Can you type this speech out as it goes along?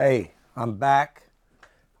Hey, I'm back.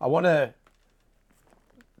 I want to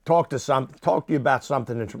talk to you about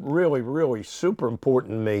something that's really super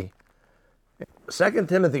important to me. 2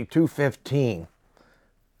 Timothy 2:15.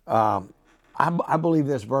 I believe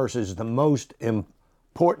this verse is the most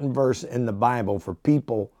important verse in the Bible for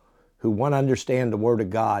people who want to understand the Word of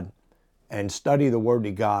God and study the Word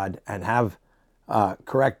of God and have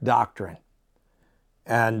correct doctrine.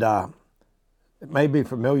 And it may be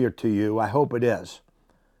familiar to you. I hope it is.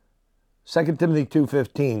 2 Timothy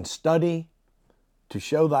 2:15, study to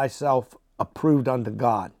show thyself approved unto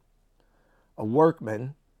God, a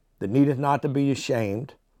workman that needeth not to be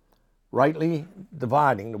ashamed, rightly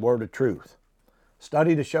dividing the word of truth.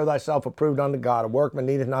 Study to show thyself approved unto God, a workman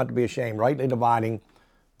needeth not to be ashamed, rightly dividing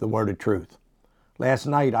the word of truth. Last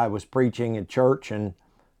night I was preaching at church and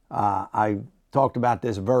I talked about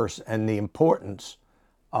this verse and the importance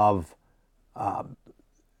of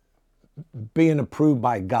being approved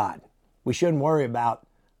by God. We shouldn't worry about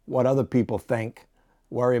what other people think,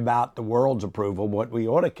 worry about the world's approval. What we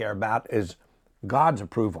ought to care about is God's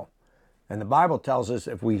approval. And the Bible tells us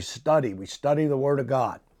if we study the Word of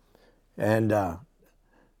God. And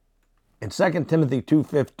in 2 Timothy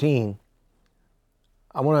 2:15,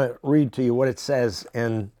 I want to read to you what it says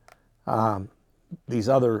in these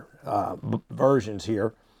other versions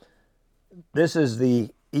here. This is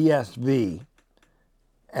the ESV,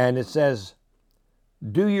 and it says,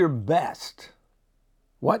 do your best.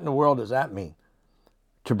 What in the world does that mean?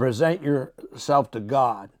 To present yourself to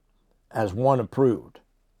God as one approved.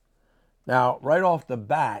 Now, right off the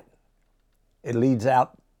bat, it leads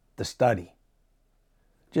out the study.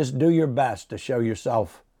 Just do your best to show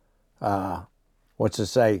yourself, approved.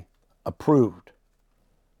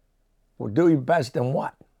 Well, do your best in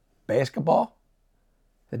what? Basketball?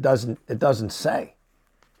 It doesn't say.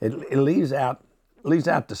 It leaves out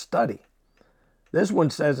the study. This one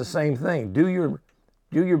says the same thing. Do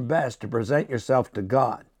your best to present yourself to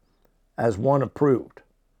God as one approved,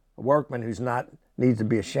 a workman who's not needs to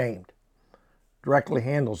be ashamed, directly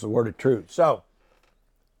handles the word of truth. So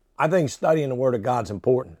I think studying the word of God's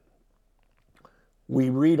important. We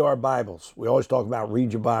read our Bibles. We always talk about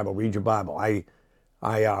read your Bible, read your Bible. I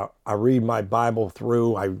read my Bible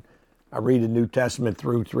through. I read the New Testament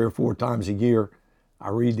through 3 or 4 times a year. I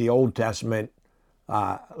read the Old Testament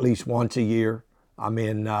at least once a year. I'm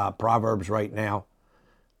in Proverbs right now.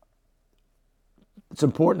 It's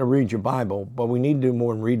important to read your Bible, but we need to do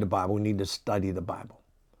more than read the Bible. We need to study the Bible.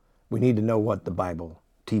 We need to know what the Bible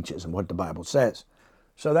teaches and what the Bible says.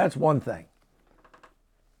 So that's one thing.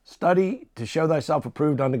 Study to show thyself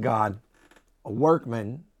approved unto God, a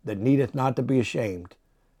workman that needeth not to be ashamed.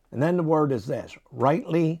 And then the word is this,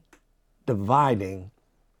 rightly dividing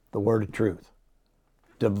the word of truth.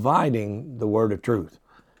 Dividing the word of truth.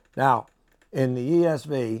 Now, in the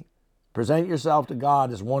ESV, present yourself to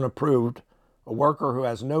God as one approved, a worker who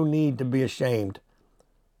has no need to be ashamed,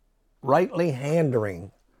 rightly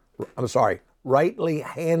handling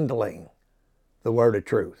the word of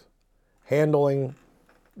truth. Handling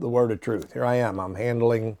the word of truth. Here I am, I'm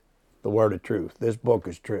handling the word of truth. This book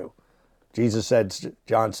is true. Jesus said,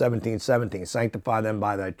 John 17:17, sanctify them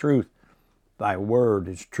by thy truth. Thy word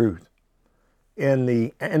is truth. In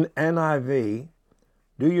the NIV,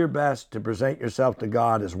 do your best to present yourself to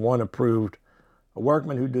God as one approved, a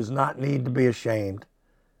workman who does not need to be ashamed,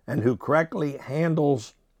 and who correctly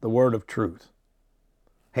handles the word of truth.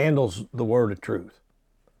 Handles the word of truth.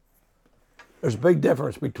 There's a big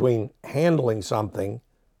difference between handling something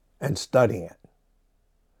and studying it.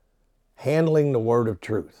 Handling the word of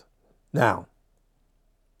truth. Now,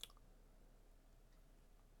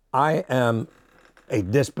 I am a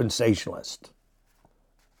dispensationalist.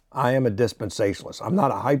 I am a dispensationalist. I'm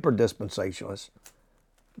not a hyper-dispensationalist,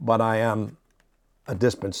 but I am a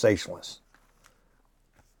dispensationalist.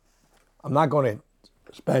 I'm not going to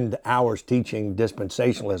spend hours teaching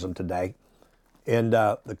dispensationalism today. In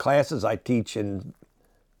the classes I teach in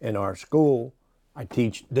our school, I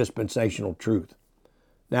teach dispensational truth.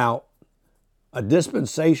 Now, a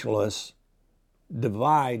dispensationalist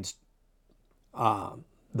divides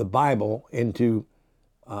the Bible into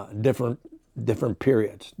different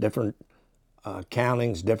periods, different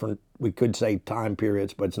countings, we could say time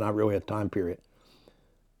periods, but it's not really a time period.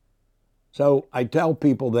 So I tell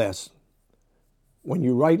people this, when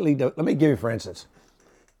you let me give you, for instance,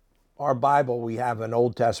 our Bible, we have an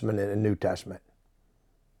Old Testament and a New Testament.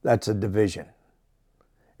 That's a division.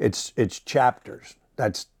 It's chapters.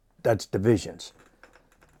 That's divisions.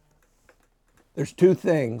 There's 2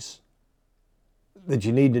 things that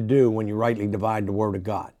you need to do when you rightly divide the Word of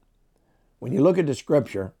God. When you look at the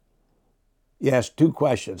Scripture, you ask 2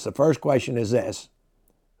 questions. The first question is this,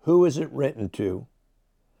 who is it written to?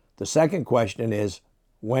 The second question is,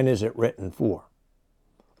 when is it written for?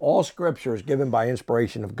 All Scripture is given by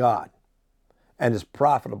inspiration of God and is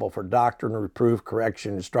profitable for doctrine, reproof,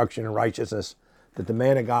 correction, instruction in righteousness, that the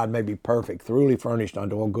man of God may be perfect, thoroughly furnished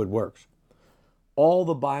unto all good works. All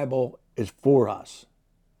the Bible is for us.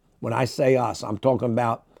 When I say us, I'm talking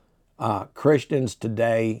about Christians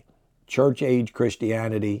today, church age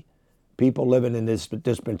Christianity, people living in this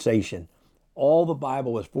dispensation. All the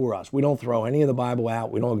Bible is for us. We don't throw any of the Bible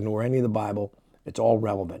out. We don't ignore any of the Bible. It's all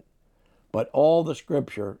relevant. But all the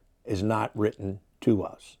Scripture is not written to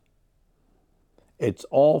us. It's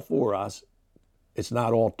all for us. It's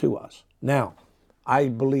not all to us. Now, I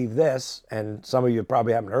believe this, and some of you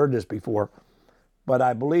probably haven't heard this before, but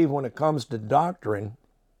I believe when it comes to doctrine,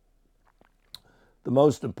 the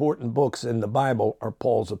most important books in the Bible are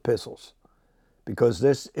Paul's epistles, because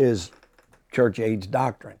this is church age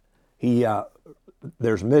doctrine.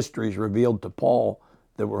 There's mysteries revealed to Paul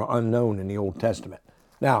that were unknown in the Old Testament.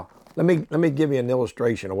 Now, let me give you an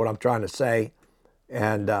illustration of what I'm trying to say,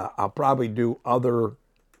 and I'll probably do other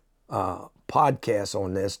podcasts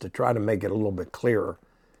on this to try to make it a little bit clearer.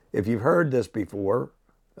 If you've heard this before,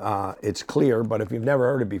 it's clear, but if you've never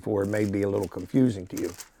heard it before, it may be a little confusing to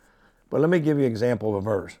you. But let me give you an example of a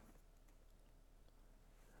verse.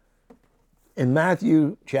 In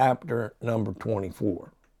Matthew chapter number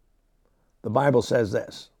 24, the Bible says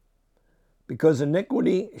this, because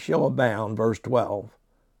iniquity shall abound, verse 12,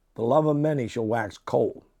 the love of many shall wax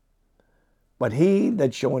cold. But he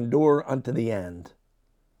that shall endure unto the end,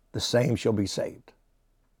 the same shall be saved.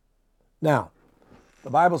 Now, the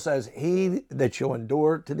Bible says, he that shall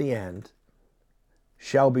endure to the end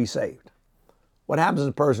shall be saved. What happens if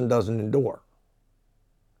a person doesn't endure?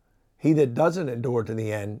 He that doesn't endure to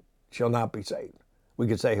the end shall not be saved. We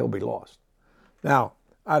could say he'll be lost. Now,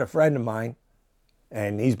 I had a friend of mine,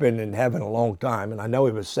 and he's been in heaven a long time, and I know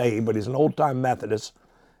he was saved, but he's an old-time Methodist,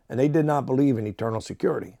 and they did not believe in eternal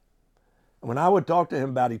security. And when I would talk to him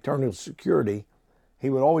about eternal security, he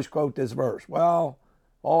would always quote this verse, well,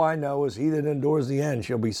 all I know is he that endures the end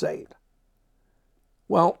shall be saved.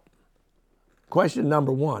 Well, question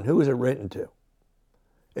number one, who is it written to?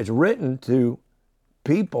 It's written to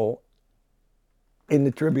people in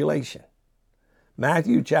the tribulation.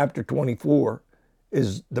 Matthew chapter 24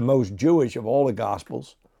 is the most Jewish of all the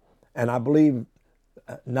Gospels, and I believe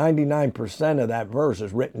 99% of that verse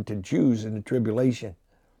is written to Jews in the tribulation,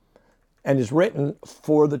 and is written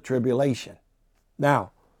for the tribulation.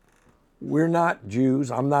 Now, we're not Jews.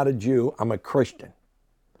 I'm not a Jew. I'm a Christian.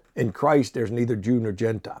 In Christ, there's neither Jew nor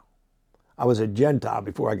Gentile. I was a Gentile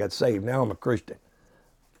before I got saved. Now I'm a Christian.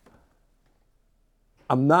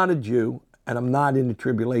 I'm not a Jew, and I'm not in the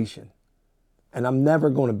tribulation, and I'm never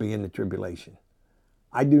going to be in the tribulation.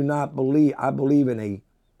 I believe in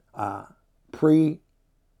a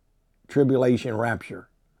pre-tribulation rapture,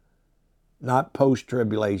 not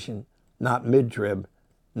post-tribulation, not mid-trib,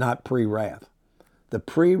 not pre-wrath. The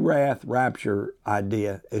pre-wrath rapture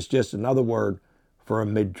idea is just another word for a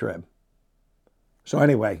mid-trib. So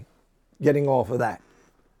anyway, getting off of that.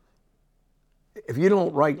 If you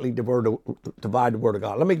don't rightly divide the Word of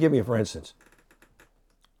God, let me give you, for instance,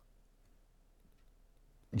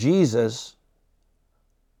 Jesus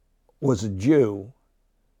was a Jew,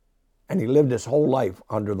 and he lived his whole life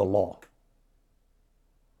under the law.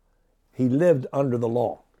 He lived under the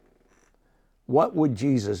law. What would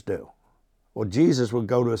Jesus do? Well, Jesus would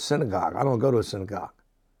go to a synagogue. I don't go to a synagogue.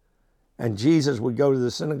 And Jesus would go to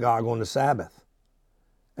the synagogue on the Sabbath.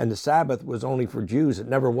 And the Sabbath was only for Jews. It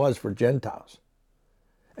never was for Gentiles.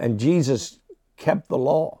 And Jesus kept the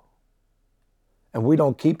law. And we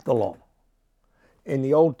don't keep the law. In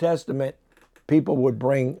the Old Testament, people would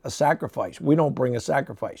bring a sacrifice. We don't bring a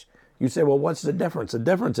sacrifice. You say, well, what's the difference? The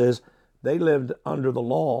difference is they lived under the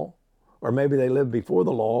law, or maybe they lived before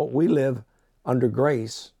the law. We live under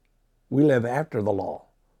grace. We live after the law.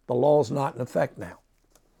 The law's not in effect now.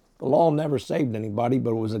 The law never saved anybody,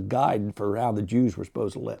 but it was a guide for how the Jews were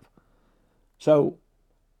supposed to live. So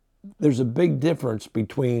there's a big difference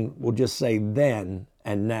between, we'll just say, then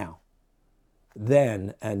and now.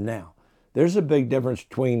 Then and now. There's a big difference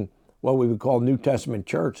between what we would call New Testament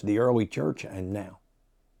church, the early church, and now.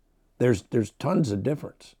 There's tons of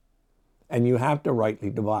difference. And you have to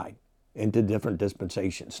rightly divide into different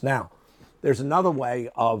dispensations. Now, there's another way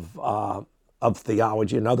of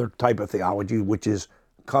theology, another type of theology, which is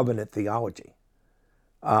covenant theology.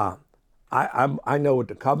 I know what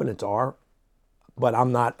the covenants are, but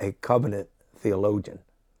I'm not a covenant theologian.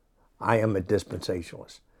 I am a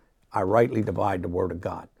dispensationalist. I rightly divide the Word of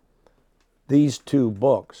God. These two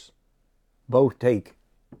books both take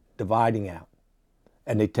dividing out.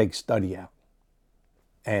 and they take study out.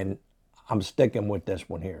 And I'm sticking with this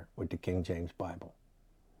one here, with the King James Bible.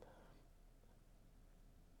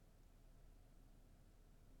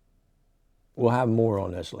 We'll have more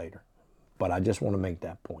on this later, but I just want to make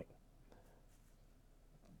that point.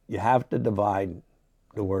 You have to divide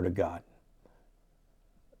the Word of God.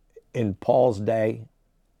 In Paul's day,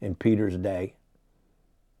 in Peter's day,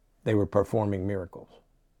 they were performing miracles.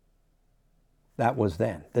 That was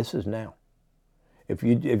then. This is now. If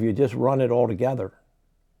you just run it all together,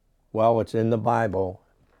 well, it's in the Bible,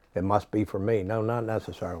 it must be for me. No, not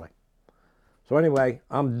necessarily. So anyway,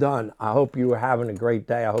 I'm done. I hope you are having a great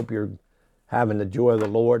day. I hope you're having the joy of the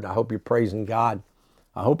Lord. I hope you're praising God.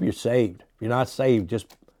 I hope you're saved. If you're not saved,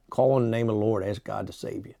 just call on the name of the Lord. Ask God to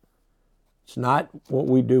save you. It's not what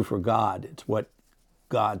we do for God. It's what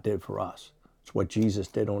God did for us. It's what Jesus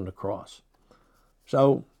did on the cross.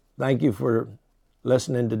 So thank you for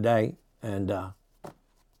listening today, and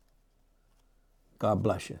God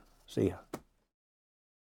bless you. See ya.